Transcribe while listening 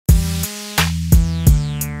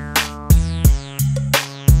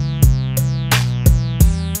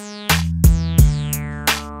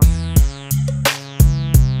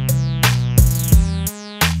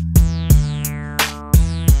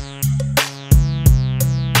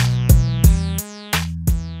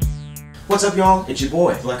What's up, y'all? It's your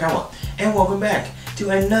boy, Black Hour, and welcome back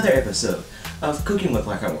to another episode of Cooking with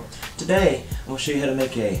Black Hour. Today, I'm going to show you how to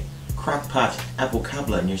make a Crockpot apple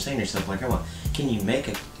cobbler, and you're saying to yourself, Black Hour, can you make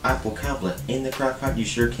an apple cobbler in the Crockpot? You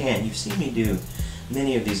sure can. You've seen me do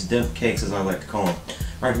many of these dump cakes, as I like to call them,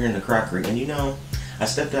 right here in the crockery. And you know, I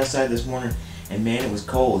stepped outside this morning, and man, it was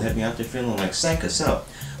cold. Had me out there feeling like Sanka. So,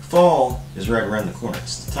 fall is right around the corner.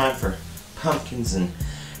 It's the time for pumpkins and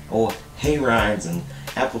hay rides and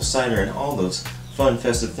apple cider and all those fun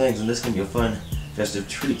festive things, and this can be a fun festive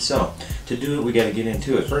treat. So to do it, we got to get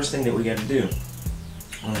into it. First thing that we got to do,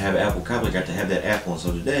 I'm going to have apple cobbler. Got to have that apple, and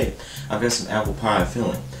so today I've got some apple pie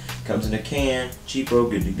filling. Comes in a can,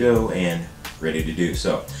 cheapo, good to go, and ready to do.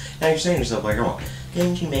 So now you're saying to yourself, like, oh,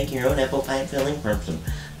 couldn't you make your own apple pie filling from some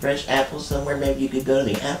fresh apples somewhere? Maybe you could go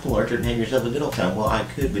to the apple orchard and have yourself a good old time. Well, I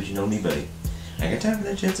could, but you know me, buddy, I got time for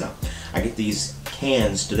that shit. So I get these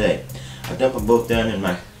cans today. I dump them both down in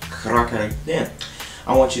my crockery. Then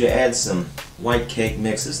I want you to add some white cake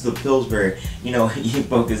mix. This is the Pillsbury. You know, you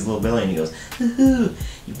poke his little belly and he goes, hoo-hoo.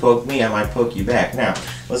 You poke me, I might poke you back. Now,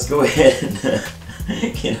 let's go ahead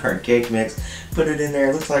and get our cake mix. Put it in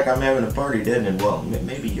there. It looks like I'm having a party, doesn't it? Well,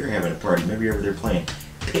 maybe you're having a party. Maybe you're over there playing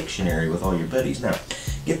Pictionary with all your buddies. Now,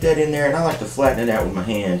 get that in there, and I like to flatten it out with my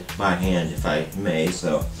hand, by hand, if I may.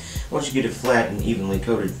 So, once you get it flat and evenly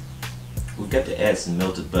coated, we've got to add some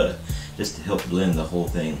melted butter just to help blend the whole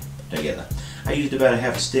thing together. I used about a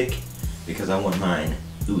half a stick because I want mine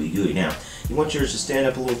ooey gooey. Now, you want yours to stand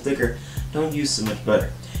up a little thicker. Don't use so much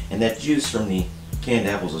butter. And that juice from the canned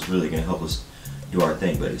apples is really going to help us do our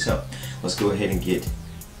thing, buddy. So, let's go ahead and get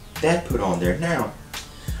that put on there. Now,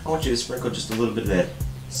 I want you to sprinkle just a little bit of that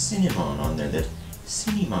cinnamon on there, that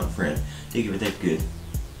cinnamon, friend, to give it that good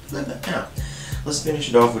flavor. Now, let's finish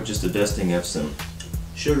it off with just a dusting of some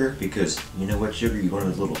sugar, because you know what, sugar, you want a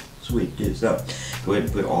little sweet too. So go ahead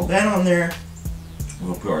and put all that on there. We're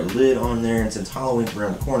going to put our lid on there, and since Halloween's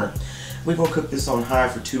around the corner, we're going to cook this on high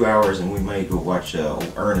for 2 hours, and we may go watch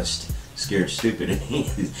old Ernest Scared Stupid, and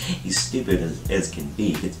he's stupid as can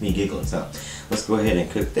be. It's me giggling. So let's go ahead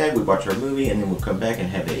and cook that. We watch our movie, and then we'll come back and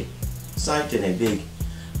have a sight and a big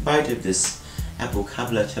bite of this apple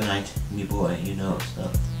cobbler tonight, me boy, you know.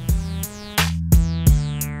 So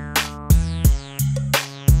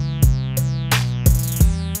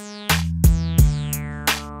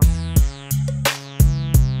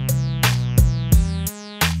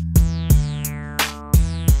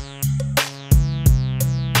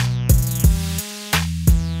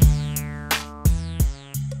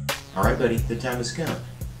alright, buddy, the time has come.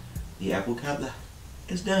 The apple cobbler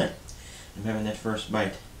is done. I'm having that first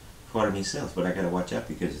bite for myself, but I gotta watch out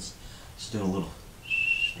because it's still a little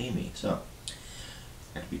steamy, so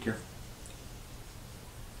I have to be careful.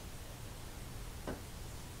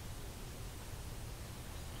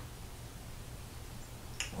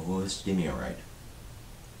 Oh, it's steamy alright.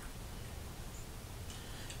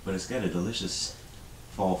 But it's got a delicious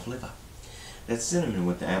fall flavor. That cinnamon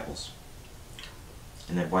with the apples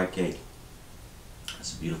and that white cake.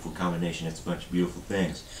 It's a beautiful combination. It's a bunch of beautiful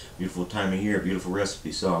things. Beautiful time of year, beautiful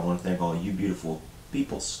recipe. So I want to thank all of you beautiful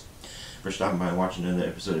peoples for stopping by and watching another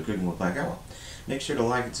episode of Cooking with Black Hour. Make sure to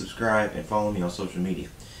like and subscribe and follow me on social media.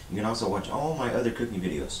 You can also watch all my other cooking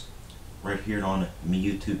videos right here on my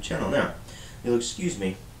YouTube channel. Now, you'll excuse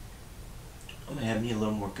me, I'm going to have me a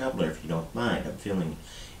little more cobbler if you don't mind. I'm feeling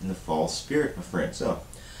in the fall spirit, my friend. So,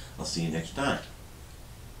 I'll see you next time.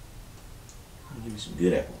 I'll give you some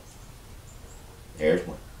good apple. There's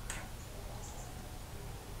one.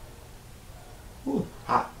 Ooh.